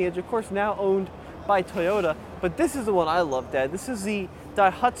long lineage, of course now owned by Toyota, but this is the one I love, Dad. This is the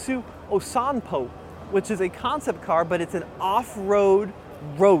Daihatsu Osanpo, which is a concept car, but it's an off-road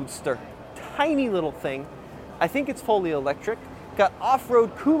roadster. Tiny little thing. I think it's fully electric. Got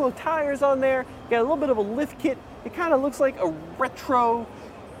off-road Kumo tires on there, got a little bit of a lift kit. It kind of looks like a retro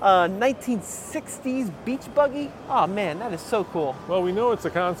 1960s beach buggy. Oh man, that is so cool. Well, we know it's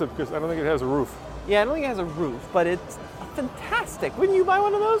a concept because I don't think it has a roof. Yeah, I don't think it has a roof, but it's fantastic. Wouldn't you buy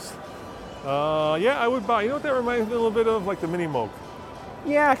one of those? Yeah, I would buy. You know what that reminds me a little bit of? Like the Mini Moke.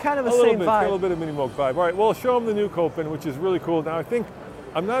 Yeah, kind of the A little same bit, got a vibe. little bit of Mini Moke vibe. All right, well, show them the new Koppen, which is really cool. Now,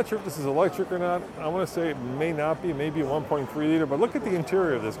 I'm not sure if this is electric or not. I want to say it may not be, maybe a 1.3 liter, but look at the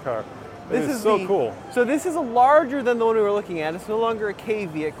interior of this car. It is so cool. So this is a larger than the one we were looking at. It's no longer a K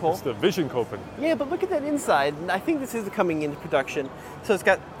vehicle. It's the Vision Koppen. Yeah, but look at that inside. And I think this is coming into production. So it's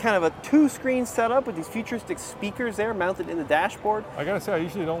got kind of a two-screen setup with these futuristic speakers there mounted in the dashboard. I gotta say, I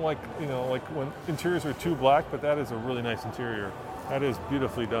usually don't like, like when interiors are too black, but that is a really nice interior. That is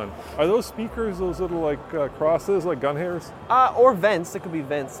beautifully done. Are those speakers those little like crosses, like gun hairs? Or vents. It could be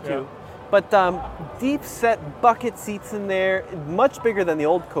vents too. Yeah. But deep set bucket seats in there, much bigger than the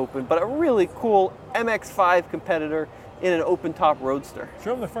old Koppen, but a really cool MX-5 competitor in an open top roadster.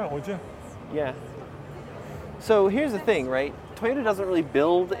 Show them the front, would you? Yeah. So here's the thing, right? Toyota doesn't really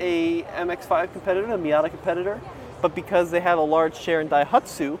build a MX-5 competitor, a Miata competitor, but because they have a large share in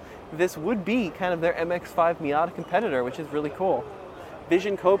Daihatsu, this would be kind of their MX-5 Miata competitor, which is really cool.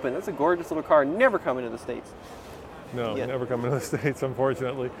 Vision Koppen, that's a gorgeous little car, never coming to the States. No, Yeah. never coming to the States,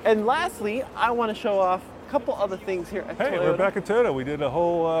 unfortunately. And lastly, I want to show off a couple other things here at Hey, Toyota. we're back at Toyota. We did a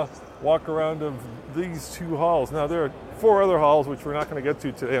whole walk around of these two halls. Now, there are 4 other halls, which we're not going to get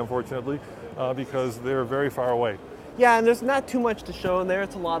to today, unfortunately, because they're very far away. Yeah, and there's not too much to show in there.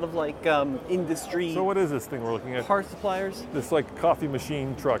 It's a lot of like industry So what is this thing we're looking at? part suppliers. This like coffee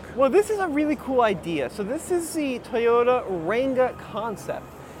machine truck. Well, this is a really cool idea. So this is the Toyota Ranga concept.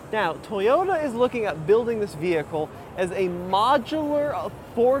 Now, Toyota is looking at building this vehicle as a modular,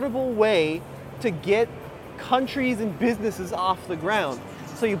 affordable way to get countries and businesses off the ground.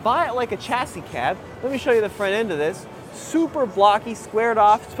 So you buy it like a chassis cab. Let me show you the front end of this. Super blocky, squared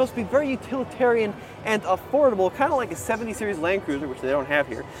off. It's supposed to be very utilitarian and affordable, kind of like a 70 series Land Cruiser, which they don't have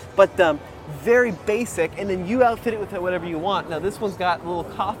here, but very basic, and then you outfit it with whatever you want. Now this one's got a little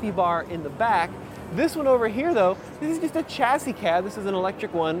coffee bar in the back. This one over here though, this is just a chassis cab. This is an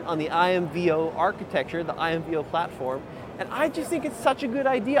electric one on the IMVO architecture, the IMVO platform. And I just think it's such a good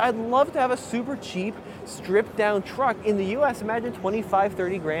idea. I'd love to have a super cheap, stripped down truck in the US. Imagine 25,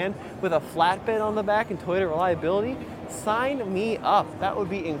 30 grand with a flatbed on the back and Toyota reliability. Sign me up. That would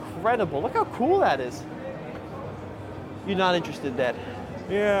be incredible. Look how cool that is. You're not interested, Dad?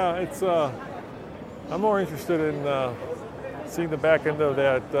 Yeah, it's. I'm more interested in seeing the back end of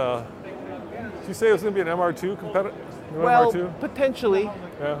that. Did you say it was going to be an MR2 competitor? Well, MR2? potentially.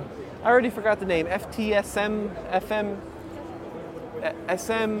 Yeah. I already forgot the name. FTSM, FM,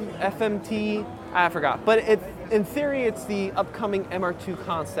 SM, FMT. I forgot. But in theory, it's the upcoming MR2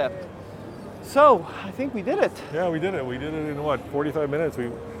 concept. So I think we did it. Yeah, we did it. We did it in what, 45 minutes? We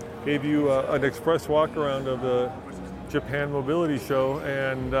gave you an express walk around of the Japan Mobility Show,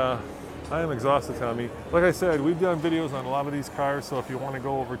 and I am exhausted, Tommy. Like I said, we've done videos on a lot of these cars, so if you want to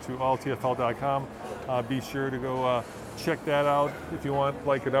go over to alltfl.com, be sure to go check that out if you want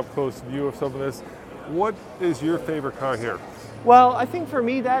like an up-close view of some of this. What is your favorite car here? Well, I think for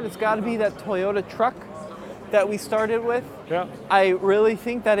me, Dad, it's got to be that Toyota truck that we started with. Yeah. I really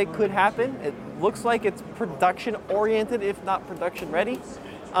think that it could happen. It looks like it's production oriented, if not production ready.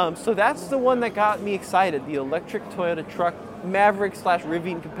 So that's the one that got me excited, the electric Toyota truck, Maverick /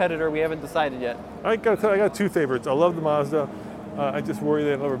 Rivian competitor. We haven't decided yet. I got 2 favorites. I love the Mazda, I just worry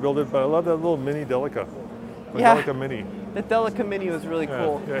they'll never build it, but I love that little mini Delica. The Yeah. Delica Mini. The Delica Mini was really Yeah,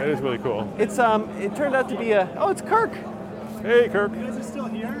 cool. yeah, it is really cool. It's it turned out to be it's Kirk. Hey, Kirk. You guys are still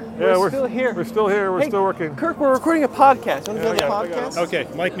here? Yeah, We're still here. We're still here. We're Hey, still working. Kirk, we're recording a podcast. You want to Yeah, go on the I got it. podcast? Okay,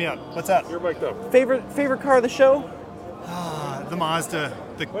 mic me up. What's that? You're mic'd up. Favorite car of the show? The Mazda,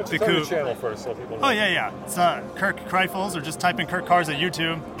 the Why don't the you tell your coupe. channel first so people know. Oh yeah. It's Kirk Kreifels, or just type in Kirk Cars at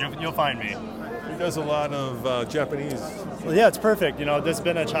YouTube. You'll find me. He does a lot of Japanese. Well, yeah, it's perfect. You know, this has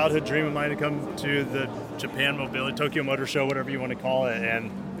been a childhood dream of mine to come to the Japan Mobility Tokyo Motor Show, whatever you want to call it,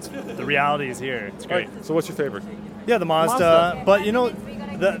 and the reality is here. It's great. Right, so what's your favorite? Yeah, the Mazda. But you know,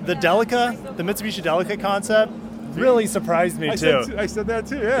 the Delica, the Mitsubishi Delica concept, really surprised me too. I said that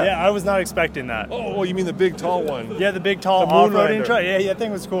too, yeah. Yeah, I was not expecting that. Oh, you mean the big tall one? Yeah, the big tall The off-roading Moonrider. truck. Yeah, that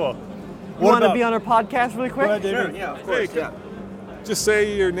thing was cool. You want to be on our podcast really quick? Go ahead, David. Yeah, of Hey, course. Yeah. just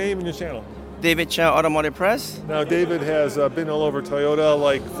say your name and your channel. David Chow, Automotive Press. Now, David has been all over Toyota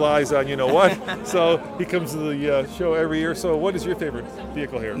like flies on you know what, so he comes to the show every year. So what is your favorite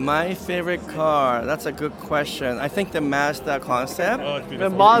vehicle here? My favorite car. That's a good question. I think the Mazda concept. Oh, it's The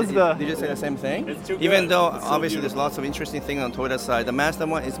beautiful. Mazda. Did you say the same thing? It's too Even good. though It's so obviously there's beautiful. lots of interesting things on Toyota side, the Mazda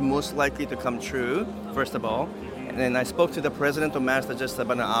one is most likely to come true, first of all. And then I spoke to the president of Mazda just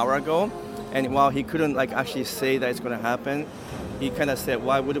about an hour ago, and while he couldn't like actually say that it's going to happen, he kind of said,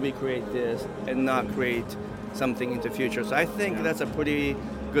 why would we create this and not create something in the future? So I think that's a pretty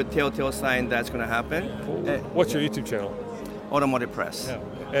good telltale sign that's going to happen. What's your YouTube channel? Automotive Press.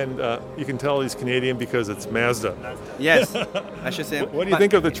 And you can tell he's Canadian because it's Mazda. Yes, I should say. What do you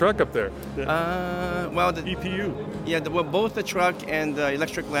think of the truck up there? The Well, the, EPU. yeah, both the truck and the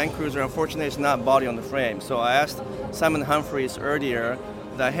electric Land Cruiser, unfortunately, is not body on the frame. So I asked Simon Humphreys earlier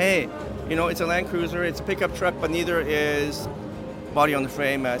that, hey, you know, it's a Land Cruiser, it's a pickup truck, but neither is body on the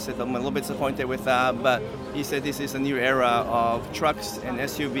frame. I said I'm a little bit disappointed with that, but he said this is a new era of trucks and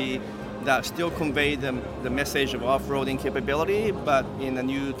SUV that still convey the message of off-roading capability, but in a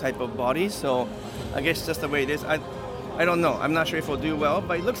new type of body. So I guess just the way it is. I don't know. I'm not sure if it'll do well,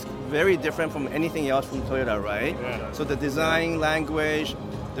 but it looks very different from anything else from Toyota, right? Yeah. So the design, language,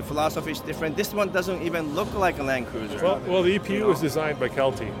 the philosophy is different. This one doesn't even look like a Land Cruiser. Well, the EPU was designed by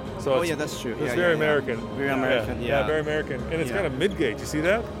Kelty. So Oh, it's, yeah, that's true. It's Yeah, very yeah, yeah. American. Very American, yeah. very American. And it's Yeah. kind of mid-gauge. You see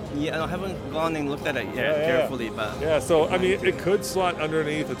that? Yeah, I haven't gone and looked at it yet Yeah. carefully, but Yeah, so I mean, it could slot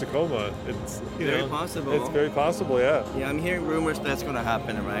underneath a Tacoma. It's Very possible. It's very possible, yeah. yeah, I'm hearing rumors that's going to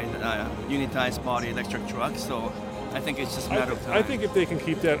happen, right? Unitized body electric truck. So I think it's just a matter of time. I think if they can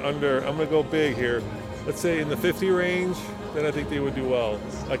keep that under, I'm going to go big here. Let's say in the 50 range, then I think they would do well.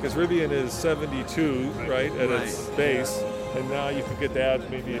 Like, as Rivian is 72, right, at its base, and now you could get that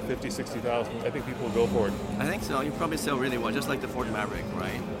maybe at 50, 60,000. I think people will go for it. I think so. You probably sell really well, just like the Ford Maverick,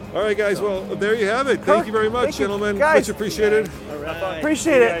 right? All right, guys. Well, there you have it. Thank you very much, Thank you. gentlemen. Guys. Much appreciated.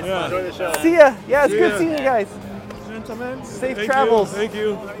 Appreciate it. Yeah. Enjoy the show. See ya. Yeah, it's See good ya. seeing you guys. Gentlemen, Safe Thank travels. You. Thank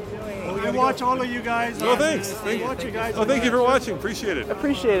you. I watch all of you guys. Oh, thanks. I watch you guys. Oh, thank you for watching. Appreciate it.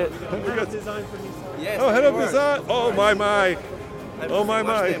 Appreciate it. Yes. Oh, head of up course. design. Oh, my. Oh, my.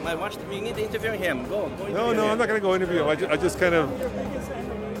 I watched him. You need to interview him. Go interview No, him. I'm not going to go interview him. I just kind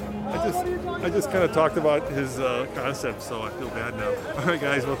of talked about his concept, so I feel bad now. All right,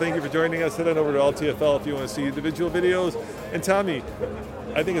 guys. Well, thank you for joining us. Head on over to LTFL if you want to see individual videos. And Tommy,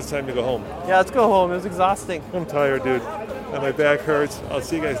 I think it's time to go home. Yeah, let's go home. It was exhausting. I'm tired, dude. And my back hurts. I'll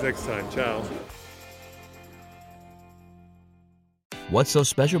see you guys next time. Ciao. What's so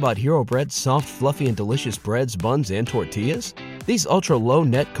special about Hero Bread's soft, fluffy, and delicious breads, buns, and tortillas? These ultra-low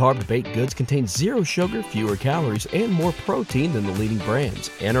net-carb baked goods contain zero sugar, fewer calories, and more protein than the leading brands,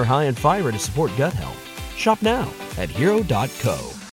 and are high in fiber to support gut health. Shop now at Hero.co.